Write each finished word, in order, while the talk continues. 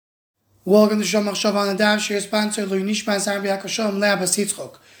Welcome to Shalom Achshav on the Daf Shir sponsor Lui Nishman Zar B'Yakov Shalom Leah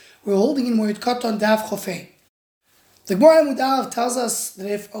Basitzchok. We're holding in Moed Katan Daf Chofei. The Gemara Amud Aleph tells us that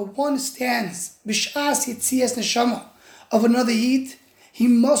if one stands b'shas yitzias neshama of another yid, he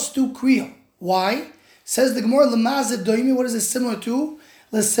must do kriya. Why? Says the Gemara Lamazah Doimi. What is it similar to?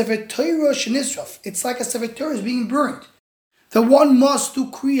 LeSefer Torah shenisraf. It's like a Sefer Torah is being burned. The one must do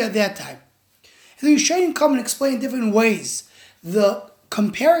kriya at that time. And the Rishonim come and explain in different ways the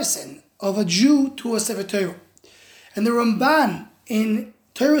comparison of a Jew to a Sefer Torah. And the Ramban in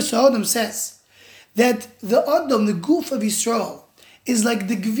Torah Sa'odam says that the Adam, the goof of Yisrael, is like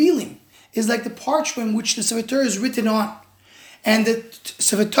the Gvilim, is like the parchment which the Sefer Torah is written on. And the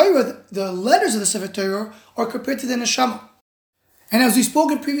Sefer Torah, the letters of the Sefer Torah, are compared to the Neshama. And as we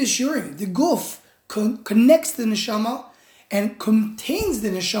spoke in previous Shurim, the goof connects the Neshama and contains the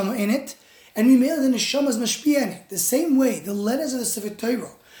Neshama in it, and we made the Neshama's mashpia in it. The same way, the letters of the Sefer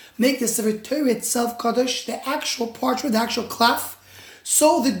Torah make the Sefer Torah itself Kadosh, the actual parchment, the actual klaf.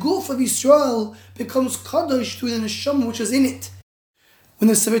 So the goof of Yisrael becomes Kadosh to the Neshama which is in it. When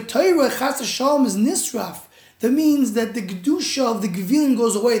the Sefer Torah Chas Shalom is Nisraf, that means that the Kedusha of the Gvilin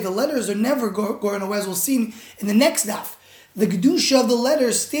goes away. The letters are never going away, as we'll see in the next daf. The Kedusha of the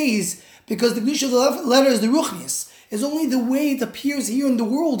letters stays because the Kedusha of the letter is the Ruchnius. It's only the way it appears here in the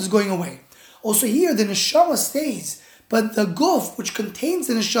world is going away. Also here, the Neshama stays, but the guf, which contains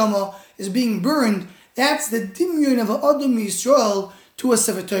the Neshama, is being burned. That's the dimyon of Adam Yisrael to a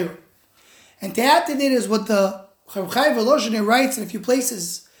Sefer Torah. And to add to that is what the Chav Chaim Volozhin writes in a few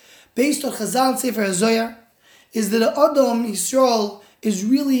places, based on Chazal and Sefer HaZoyar, is that the Adam Yisrael is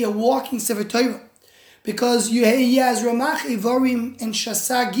really a walking Sefer Torah. Because he has Ramach Ivarim and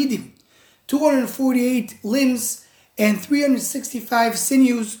Shasa Gidim, 248 limbs and 365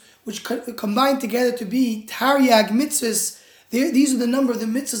 sinews, which combine together to be Taryag mitzvahs. These are the number of the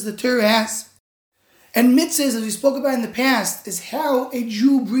mitzvahs the Torah has. And mitzvahs, as we spoke about in the past, is how a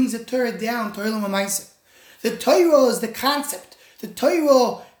Jew brings the Torah down to Olam HaMaaseh. The Torah is the concept. The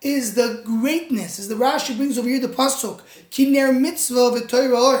Torah is the greatness. As the Rashi brings over here the pasuk, Kiner mitzvah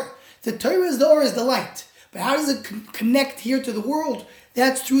v'Torah or. The Torah is the or, is the light. But how does it connect here to the world?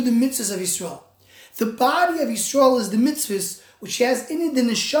 That's through the mitzvahs of Yisrael. The body of Yisrael is the mitzvahs, which has in it the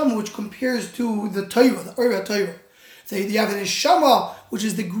neshama, which compares to the Torah, the Or Torah. So you have the neshama, which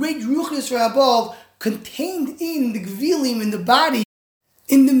is the great ruchnis from above, contained in the gvilim, in the body,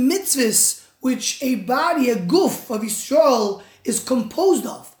 in the mitzvahs, which a body, a guf of Yisrael is composed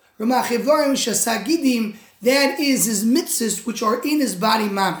of. Ramach Evarim Shasagidim, that is his mitzvahs, which are in his body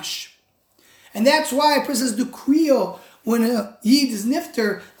mamash. And that's why a person says do kriya when a yid is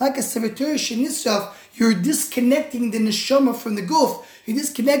nifter, like a Sefer Torah shenisraf. You're disconnecting the neshama from the guf. You're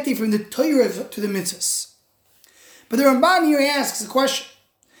disconnecting from the Torah to the mitzvahs. But the Ramban here asks a question.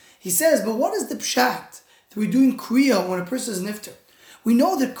 He says, but what is the pshat that we're doing kriya when a person is nifter? We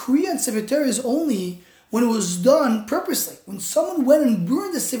know that kriya and Sefer Torah is only when it was done purposely. When someone went and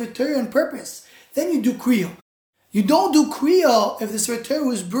burned the Sefer Torah on purpose, then you do kriya. You don't do kriya if the Sefer Torah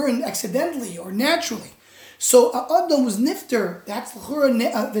was burned accidentally or naturally. So Adam was nifter. That's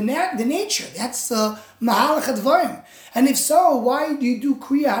the nature. That's mahalach advarim. And if so, why do you do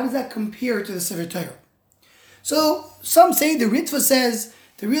kriya? How does that compare to the Sefer Torah? So some say the Ritva says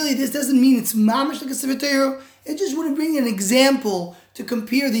that really this doesn't mean it's mamish like a Sefer Torah. It just would bring an example to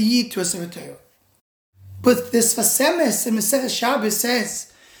compare the yid to a Sefer Torah. But this Fasemes in Masechet Shabbos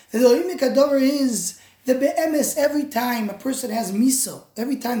says that the oimik adover is the be'emes. Every time a person has misa,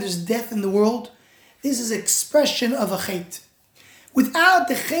 every time there's death in the world, this is an expression of a chait. Without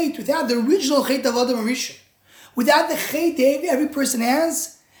the chait, without the original chait of Adam HaRishon, without the chait that every person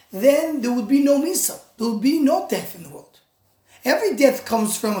has, then there would be no misa. There would be no death in the world. Every death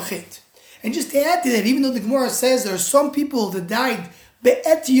comes from a chait. And just to add to that, even though the Gemara says there are some people that died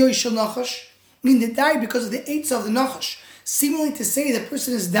be'et yoy nachash, meaning they died because of the eitz of the nachash, seemingly to say the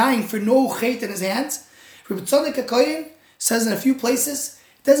person is dying for no chait in his hands. Rabbi Tzadok HaKohen says in a few places,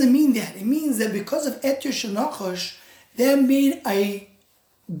 it doesn't mean that. It means that because of Etir Shanachash, they made a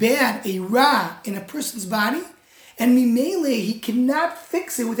bad, a ra in a person's body, and Mimele, he cannot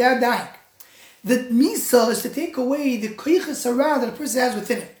fix it without dying. The Misa is to take away the Koiches Hara that a person has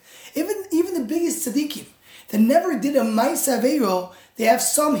within it. Even the biggest tzaddikim that never did a Maisa Aveiro, they have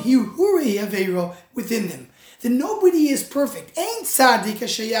some Hiruri Aveiro within them. That nobody is perfect. Ain't tzaddik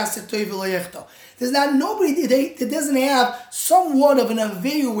sheyaseh tov v'lo yechta. There's not nobody that doesn't have somewhat of an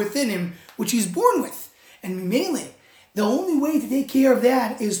aveir within him, which he's born with. And mimele, the only way to take care of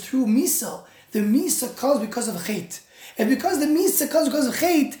that is through misa. The misa comes because of chait. And because the misa comes because of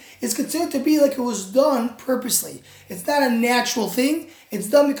chait, it's considered to be like it was done purposely. It's not a natural thing. It's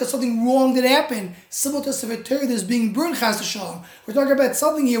done because something wrong did happen. Similar to Sefer Torah that's being burned, chas v'shalom. We're talking about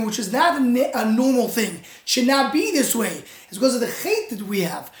something here which is not a normal thing. It should not be this way. It's because of the chait that we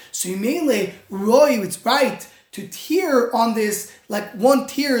have. So Yimele, Roy, it's right to tear on this, like one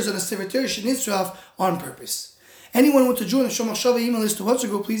tears on a Sefer Torah Shnisraf on purpose. Anyone who wants to join the Shomachshava email list to what's to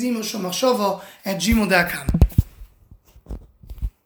go, please email shomachshava@gmail.com.